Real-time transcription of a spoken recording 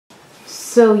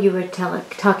So you were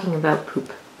talking about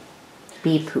poop,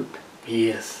 bee poop.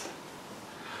 Yes,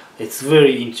 it's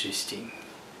very interesting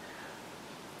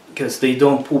because they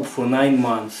don't poop for 9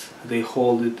 months. They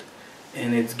hold it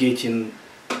and it's getting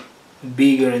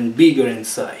bigger and bigger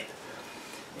inside.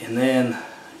 And then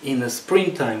in the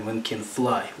springtime when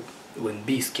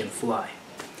bees can fly,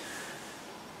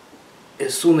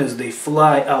 as soon as they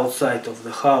fly outside of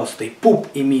the house, they poop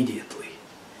immediately.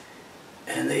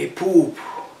 And they poop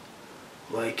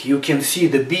like you can see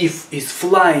the bee is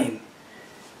flying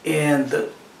and the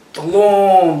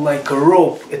long like a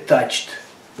rope attached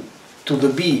to the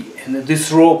bee, and this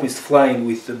rope is flying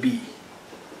with the bee.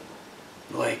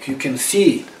 Like you can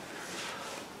see it.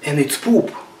 And it's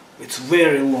poop. It's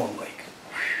very long,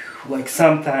 like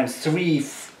sometimes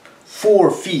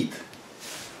 3-4 feet.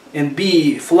 And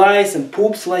bee flies and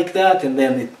poops like that, and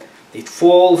then it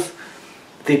falls.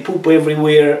 They poop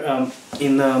everywhere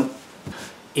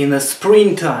in the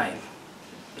springtime.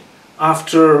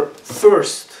 After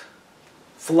first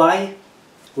fly,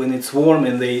 when it's warm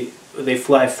and they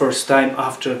fly first time,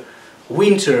 after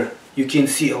winter you can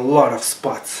see a lot of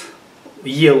spots,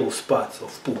 yellow spots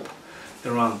of poop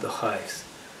around the hives.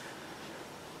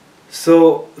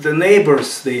 So the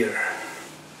neighbors there,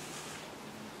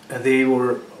 they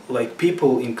were like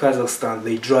people in Kazakhstan,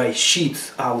 they dry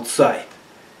sheets outside.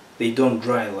 They don't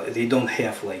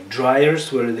have like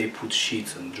dryers where they put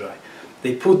sheets and dry.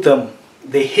 They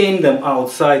hang them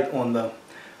outside on the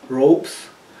ropes,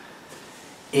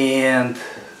 and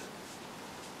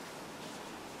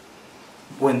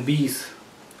when bees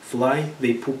fly,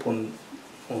 they poop on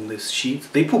these sheets.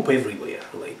 They poop everywhere,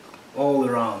 like all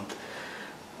around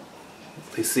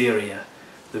this area.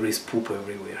 There is poop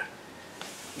everywhere,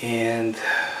 and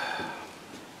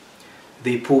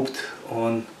they pooped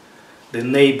on the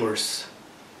neighbor's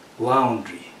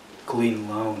laundry, clean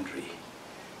laundry.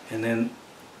 And then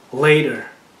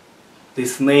later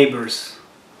these neighbors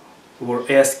were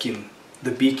asking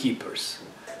the beekeepers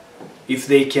if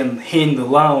they can hang the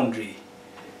laundry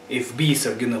if bees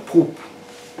are gonna poop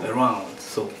around.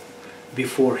 So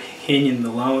before hanging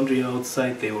the laundry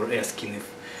outside, they were asking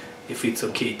if it's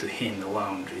okay to hang the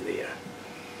laundry there.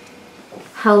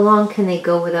 How long can they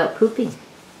go without pooping?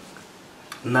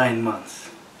 9 months.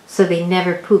 So they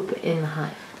never poop in the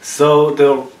hive. So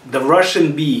the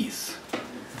Russian bees,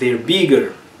 they're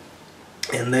bigger,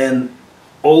 and then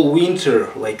all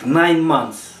winter, like 9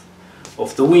 months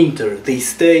of the winter, they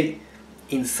stay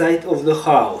inside of the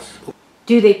house.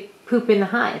 Do they poop in the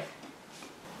hive?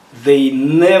 They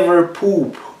never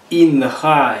poop in the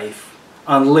hive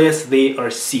unless they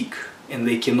are sick and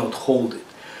they cannot hold it.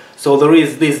 So there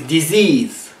is this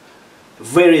disease,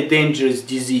 very dangerous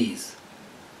disease,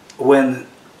 when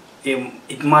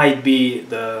it might be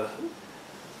the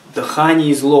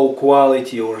honey is low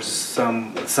quality or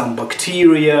some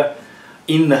bacteria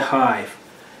in the hive,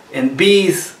 and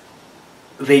bees,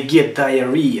 they get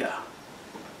diarrhea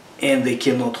and they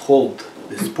cannot hold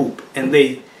this poop, and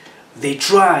they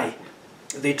try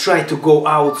to go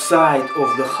outside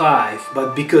of the hive,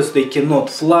 but because they cannot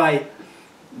fly,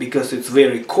 because it's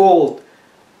very cold,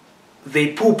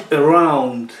 they poop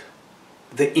around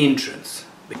the entrance.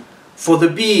 For the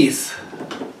bees,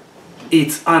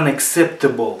 it's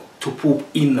unacceptable to poop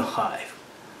in the hive.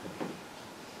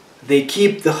 They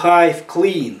keep the hive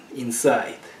clean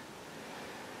inside.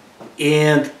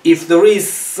 And if there is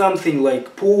something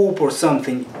like poop or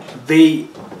something, they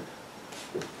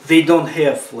don't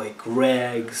have like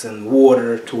rags and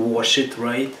water to wash it,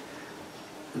 right?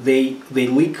 They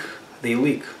lick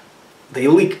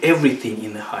everything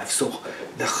in the hive. So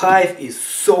the hive is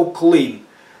so clean,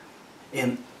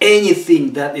 and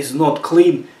anything that is not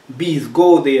clean, bees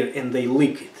go there and they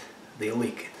lick it.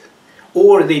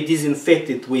 Or they disinfect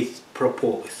it with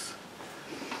propolis.